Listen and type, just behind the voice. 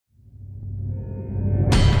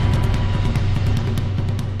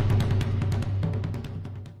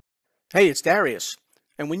Hey, it's Darius.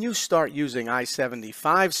 And when you start using I-75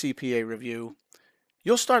 CPA review,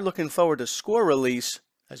 you'll start looking forward to score release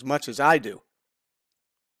as much as I do.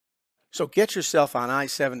 So get yourself on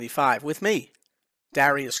I-75 with me,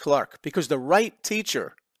 Darius Clark, because the right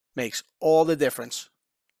teacher makes all the difference.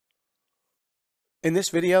 In this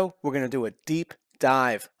video, we're going to do a deep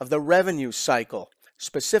dive of the revenue cycle,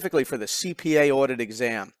 specifically for the CPA audit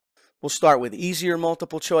exam. We'll start with easier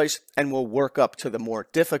multiple choice and we'll work up to the more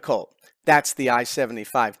difficult. That's the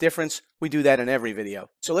I-75 difference. We do that in every video.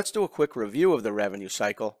 So let's do a quick review of the revenue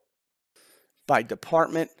cycle by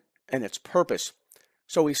department and its purpose.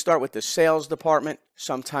 So we start with the sales department,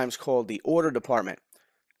 sometimes called the order department.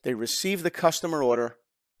 They receive the customer order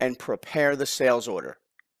and prepare the sales order.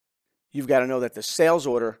 You've got to know that the sales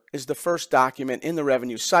order is the first document in the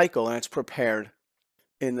revenue cycle and it's prepared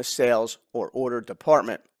in the sales or order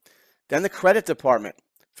department. Then the credit department,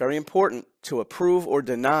 very important, to approve or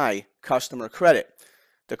deny customer credit.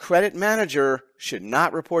 The credit manager should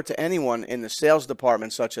not report to anyone in the sales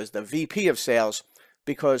department, such as the VP of sales,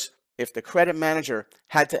 because if the credit manager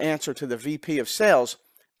had to answer to the VP of sales,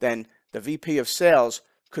 then the VP of sales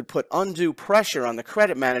could put undue pressure on the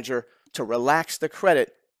credit manager to relax the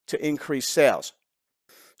credit to increase sales.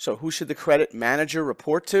 So who should the credit manager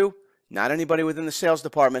report to? Not anybody within the sales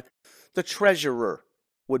department. The treasurer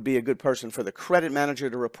would be a good person for the credit manager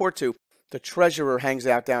to report to. The treasurer hangs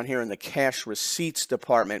out down here in the cash receipts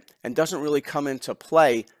department and doesn't really come into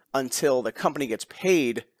play until the company gets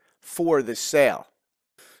paid for the sale.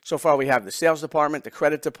 So far we have the sales department, the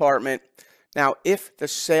credit department. Now if the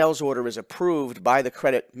sales order is approved by the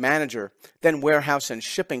credit manager, then warehouse and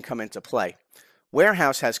shipping come into play.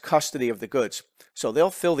 Warehouse has custody of the goods, so they'll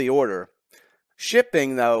fill the order.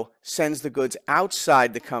 Shipping, though, sends the goods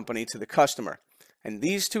outside the company to the customer. And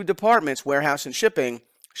these two departments, warehouse and shipping,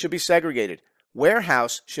 should be segregated.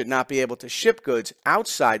 Warehouse should not be able to ship goods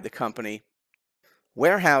outside the company.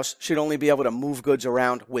 Warehouse should only be able to move goods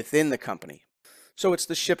around within the company. So it's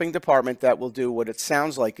the shipping department that will do what it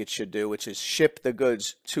sounds like it should do, which is ship the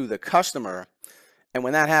goods to the customer. And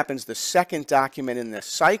when that happens, the second document in the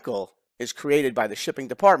cycle is created by the shipping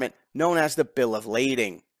department, known as the bill of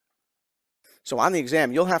lading. So on the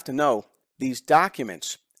exam, you'll have to know these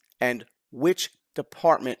documents and which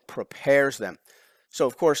department prepares them. So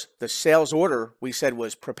of course, the sales order we said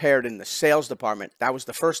was prepared in the sales department. That was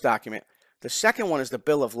the first document. The second one is the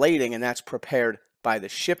bill of lading, and that's prepared by the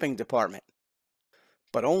shipping department,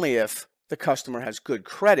 but only if the customer has good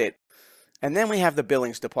credit. And then we have the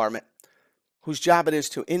billings department, whose job it is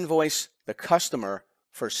to invoice the customer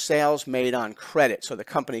for sales made on credit so the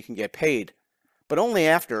company can get paid, but only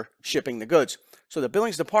after shipping the goods. So the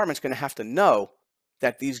billings department's going to have to know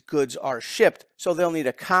that these goods are shipped, so they'll need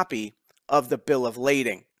a copy of the bill of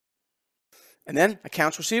lading. And then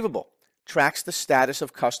accounts receivable tracks the status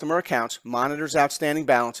of customer accounts, monitors outstanding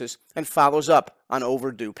balances, and follows up on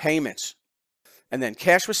overdue payments. And then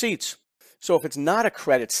cash receipts. So if it's not a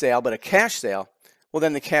credit sale but a cash sale, well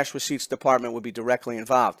then the cash receipts department would be directly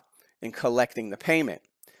involved in collecting the payment.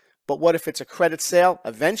 But what if it's a credit sale?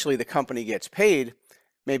 Eventually the company gets paid,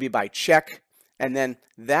 maybe by check, and then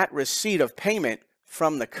that receipt of payment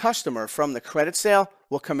from the customer from the credit sale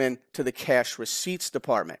will come in to the cash receipts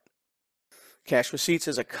department. Cash receipts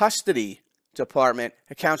is a custody department.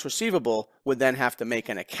 Accounts receivable would then have to make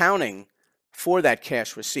an accounting for that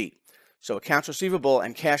cash receipt. So accounts receivable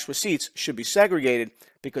and cash receipts should be segregated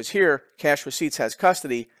because here cash receipts has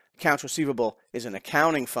custody, accounts receivable is an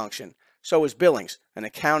accounting function. So is billings, an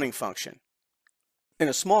accounting function. In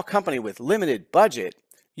a small company with limited budget,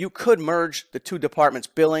 you could merge the two departments,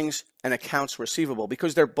 billings and accounts receivable,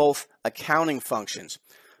 because they're both accounting functions.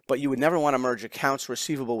 But you would never want to merge accounts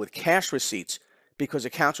receivable with cash receipts because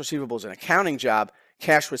accounts receivable is an accounting job,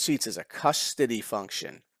 cash receipts is a custody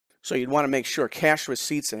function. So you'd want to make sure cash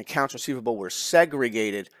receipts and accounts receivable were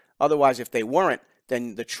segregated. Otherwise, if they weren't,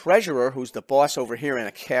 then the treasurer, who's the boss over here in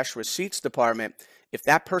a cash receipts department, if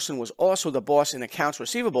that person was also the boss in accounts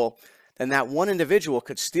receivable, then that one individual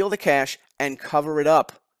could steal the cash and cover it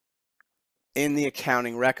up in the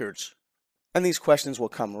accounting records. And these questions will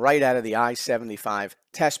come right out of the I-75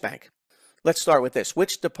 test bank. Let's start with this.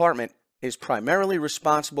 Which department is primarily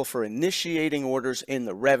responsible for initiating orders in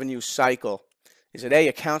the revenue cycle? Is it A,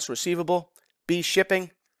 accounts receivable, B,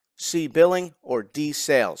 shipping, C, billing, or D,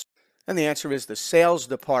 sales? And the answer is the sales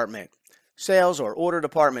department. Sales or order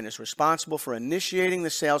department is responsible for initiating the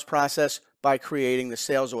sales process by creating the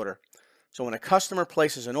sales order. So when a customer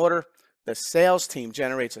places an order, the sales team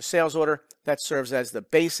generates a sales order that serves as the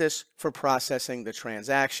basis for processing the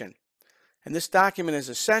transaction. And this document is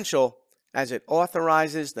essential as it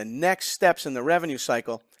authorizes the next steps in the revenue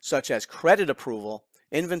cycle such as credit approval,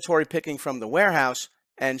 inventory picking from the warehouse,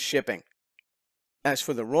 and shipping. As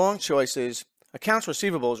for the wrong choices, accounts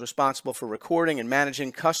receivable is responsible for recording and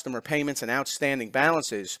managing customer payments and outstanding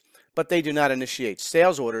balances, but they do not initiate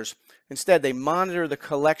sales orders. Instead, they monitor the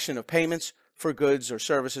collection of payments for goods or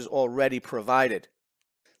services already provided.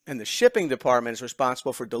 And the shipping department is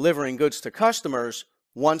responsible for delivering goods to customers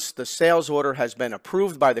once the sales order has been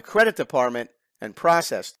approved by the credit department and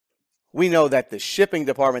processed. We know that the shipping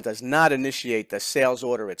department does not initiate the sales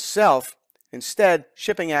order itself. Instead,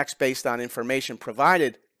 shipping acts based on information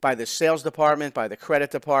provided by the sales department, by the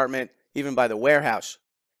credit department, even by the warehouse.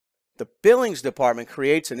 The billings department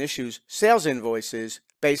creates and issues sales invoices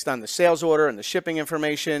based on the sales order and the shipping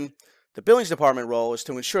information. The billings department role is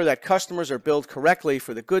to ensure that customers are billed correctly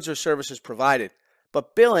for the goods or services provided,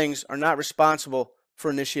 but billings are not responsible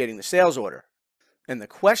for initiating the sales order. And the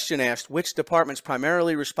question asked which department is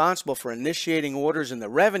primarily responsible for initiating orders in the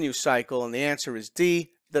revenue cycle, and the answer is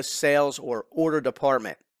D, the sales or order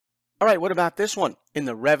department. All right, what about this one? In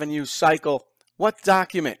the revenue cycle, what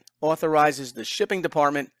document authorizes the shipping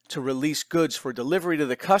department to release goods for delivery to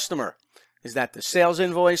the customer? Is that the sales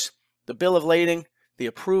invoice, the bill of lading, the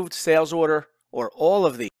approved sales order, or all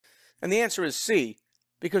of these? And the answer is C,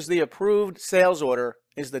 because the approved sales order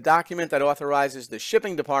is the document that authorizes the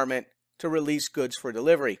shipping department to release goods for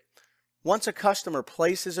delivery. Once a customer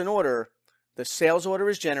places an order, the sales order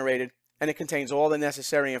is generated and it contains all the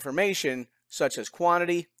necessary information such as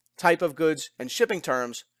quantity, type of goods, and shipping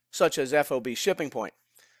terms such as FOB shipping point.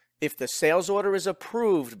 If the sales order is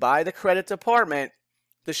approved by the credit department,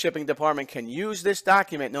 the shipping department can use this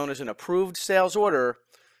document known as an approved sales order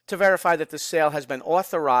to verify that the sale has been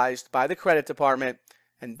authorized by the credit department,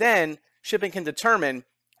 and then shipping can determine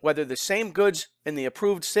whether the same goods in the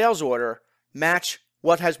approved sales order match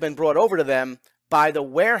what has been brought over to them by the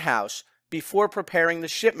warehouse before preparing the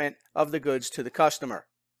shipment of the goods to the customer.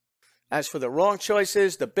 As for the wrong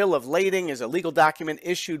choices, the bill of lading is a legal document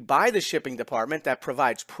issued by the shipping department that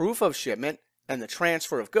provides proof of shipment and the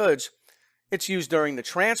transfer of goods. It's used during the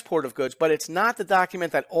transport of goods, but it's not the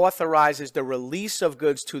document that authorizes the release of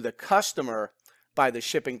goods to the customer by the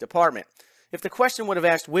shipping department. If the question would have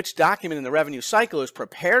asked which document in the revenue cycle is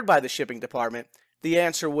prepared by the shipping department, the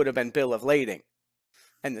answer would have been bill of lading.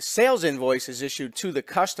 And the sales invoice is issued to the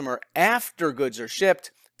customer after goods are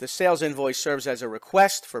shipped. The sales invoice serves as a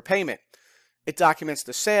request for payment. It documents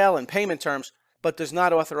the sale and payment terms, but does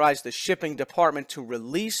not authorize the shipping department to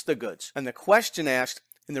release the goods. And the question asked,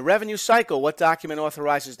 in the revenue cycle, what document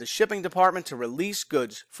authorizes the shipping department to release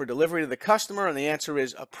goods for delivery to the customer? And the answer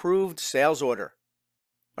is approved sales order.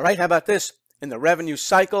 All right, how about this? In the revenue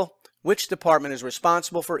cycle, which department is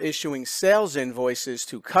responsible for issuing sales invoices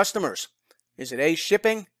to customers? Is it A,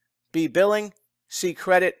 shipping, B, billing, C,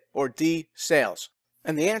 credit, or D, sales?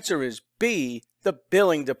 And the answer is B, the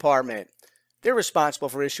billing department. They're responsible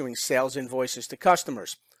for issuing sales invoices to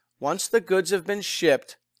customers. Once the goods have been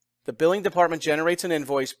shipped, the billing department generates an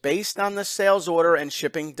invoice based on the sales order and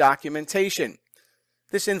shipping documentation.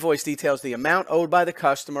 This invoice details the amount owed by the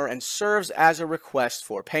customer and serves as a request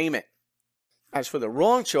for payment. As for the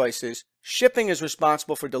wrong choices, shipping is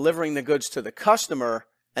responsible for delivering the goods to the customer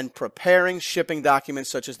and preparing shipping documents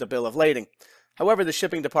such as the bill of lading. However, the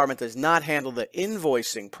shipping department does not handle the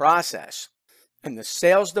invoicing process. And the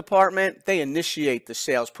sales department, they initiate the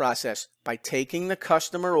sales process by taking the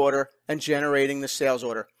customer order and generating the sales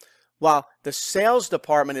order. While the sales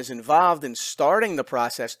department is involved in starting the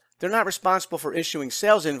process, they're not responsible for issuing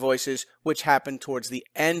sales invoices, which happen towards the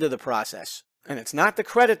end of the process. And it's not the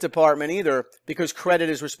credit department either, because credit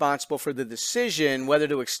is responsible for the decision whether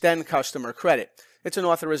to extend customer credit. It's an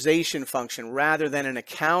authorization function rather than an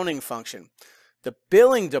accounting function. The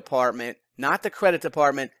billing department, not the credit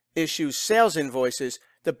department, issues sales invoices.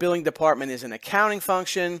 The billing department is an accounting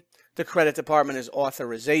function. The credit department is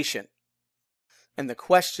authorization. And the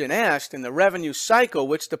question asked, in the revenue cycle,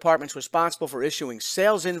 which department is responsible for issuing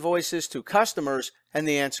sales invoices to customers? And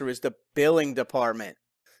the answer is the billing department.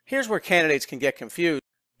 Here's where candidates can get confused.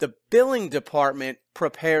 The billing department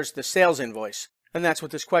prepares the sales invoice, and that's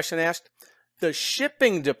what this question asked. The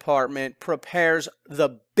shipping department prepares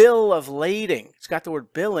the bill of lading. It's got the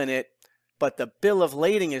word bill in it, but the bill of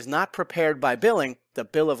lading is not prepared by billing. The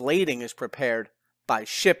bill of lading is prepared by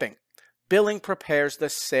shipping. Billing prepares the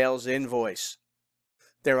sales invoice.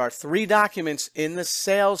 There are 3 documents in the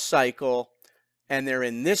sales cycle, and they're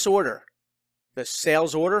in this order. The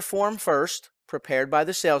sales order form first, prepared by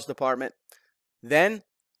the sales department. Then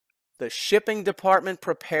the shipping department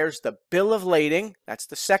prepares the bill of lading. That's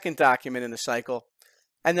the second document in the cycle.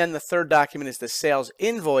 And then the third document is the sales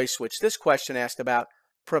invoice, which this question asked about,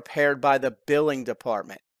 prepared by the billing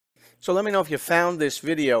department. So let me know if you found this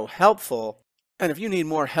video helpful, and if you need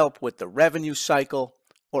more help with the revenue cycle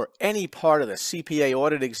or any part of the CPA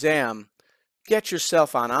audit exam, get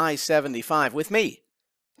yourself on I-75 with me,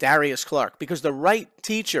 Darius Clark, because the right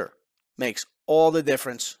teacher makes all the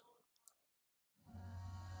difference.